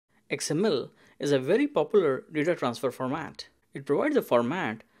XML is a very popular data transfer format. It provides a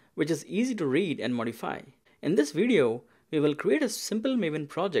format which is easy to read and modify. In this video, we will create a simple Maven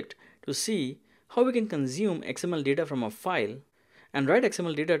project to see how we can consume XML data from a file and write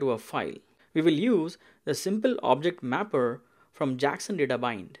XML data to a file. We will use the simple object mapper from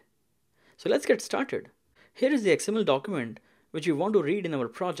jackson-xml-databind. So let's get started. Here is the XML document which we want to read in our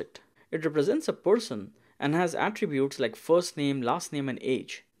project. It represents a person and has attributes like first name, last name, and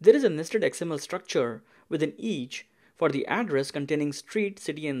age. There is a nested XML structure within each for the address containing street,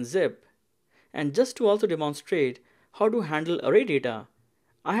 city, and zip. And just to also demonstrate how to handle array data,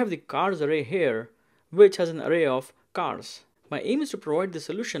 I have the cars array here, which has an array of cars. My aim is to provide the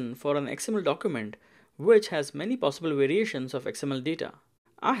solution for an XML document which has many possible variations of XML data.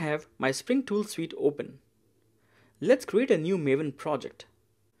 I have my Spring Tool suite open. Let's create a new Maven project.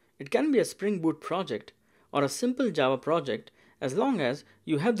 It can be a Spring Boot project or a simple Java project as long as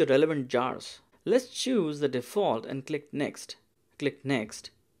you have the relevant jars. Let's choose the default and click Next. Click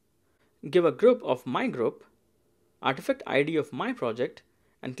Next. Give a group of my group, artifact ID of my project,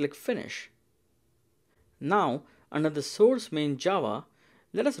 and click Finish. Now, under the source main Java,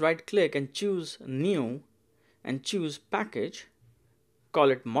 let us right click and choose New and choose Package, call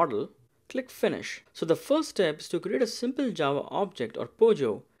it Model, click Finish. So the first step is to create a simple Java object or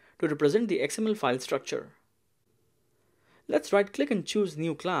Pojo to represent the XML file structure. Let's right click and choose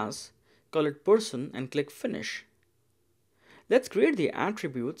New Class, call it Person, and click Finish. Let's create the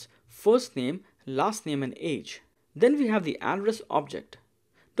attributes first name, last name, and age. Then we have the address object.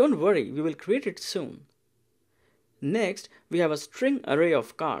 Don't worry, we will create it soon. Next, we have a string array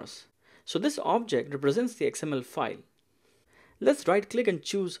of cars. So this object represents the XML file. Let's right click and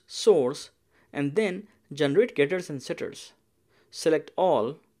choose Source and then Generate Getters and Setters. Select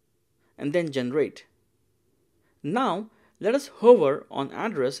All and then Generate. Now let us hover on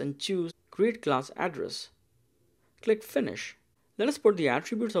Address and choose Create Class Address. Click Finish. Let us put the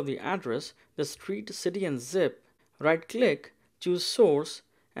attributes of the address, the street, city, and zip. Right click, choose Source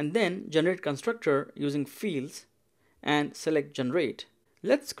and then Generate Constructor using Fields and select Generate.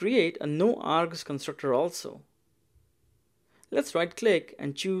 Let's create a noargs constructor also. Let's right click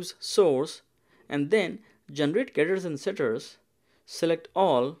and choose Source and then Generate Getters and Setters, select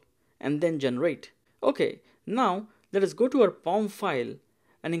All and then Generate. Okay, now let us go to our POM file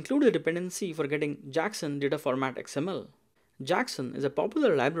and include the dependency for getting Jackson data format XML. Jackson is a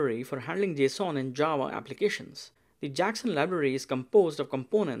popular library for handling JSON in Java applications. The Jackson library is composed of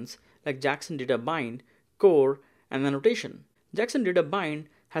components like jackson-databind, core, and annotation. Jackson-databind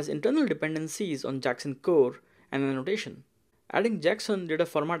has internal dependencies on Jackson core and annotation. Adding Jackson data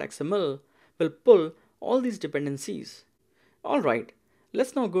format XML will pull all these dependencies. Alright,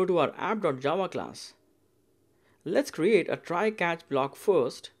 let's now go to our app.java class. Let's create a try-catch block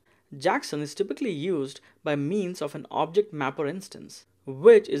first. Jackson is typically used by means of an object mapper instance,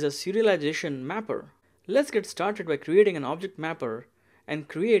 which is a serialization mapper. Let's get started by creating an object mapper and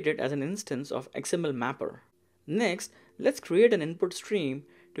create it as an instance of XML mapper. Next, let's create an input stream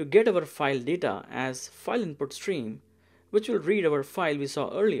to get our file data as file input stream, which will read our file we saw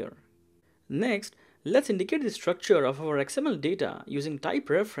earlier. Next, let's indicate the structure of our XML data using type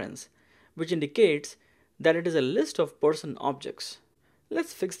reference, which indicates that it is a list of person objects.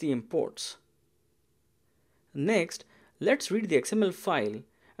 Let's fix the imports. Next, let's read the XML file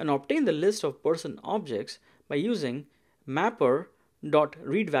and obtain the list of person objects by using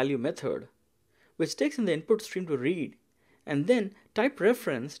mapper.readValue method, which takes in the input stream to read and then type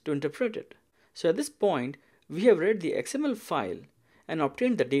reference to interpret it. So at this point, we have read the XML file and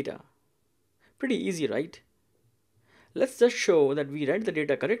obtained the data. Pretty easy, right? Let's just show that we read the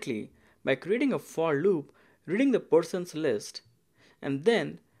data correctly by creating a for loop reading the person's list and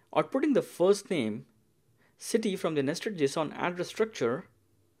then outputting the first name, city from the nested JSON address structure,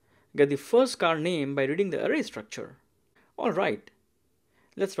 get the first car name by reading the array structure. Alright,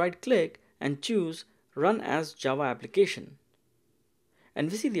 let's right click and choose Run as Java Application. And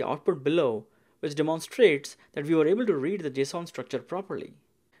we see the output below, which demonstrates that we were able to read the JSON structure properly.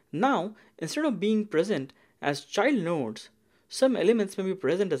 Now, instead of being present as child nodes, some elements may be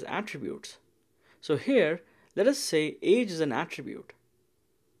present as attributes. So here, let us say age is an attribute.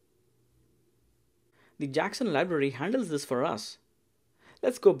 The Jackson library handles this for us.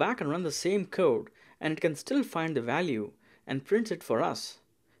 Let's go back and run the same code, and it can still find the value and prints it for us.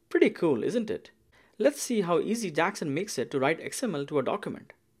 Pretty cool, isn't it? Let's see how easy Jackson makes it to write XML to a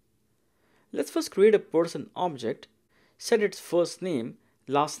document. Let's first create a person object, set its first name,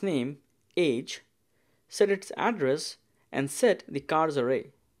 last name, age, set its address, and set the cars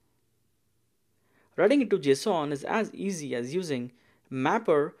array. Writing it to JSON is as easy as using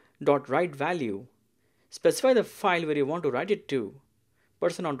mapper .write value, specify the file where you want to write it to,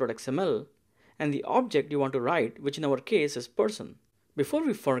 person.xml, and the object you want to write, which in our case is person. Before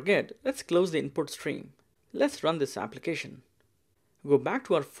we forget, let's close the input stream. Let's run this application. Go back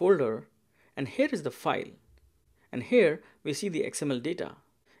to our folder, and here is the file. And here we see the XML data.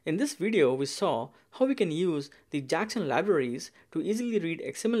 In this video, we saw how we can use the Jackson libraries to easily read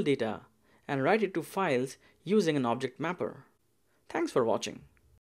XML data and write it to files using an object mapper. Thanks for watching.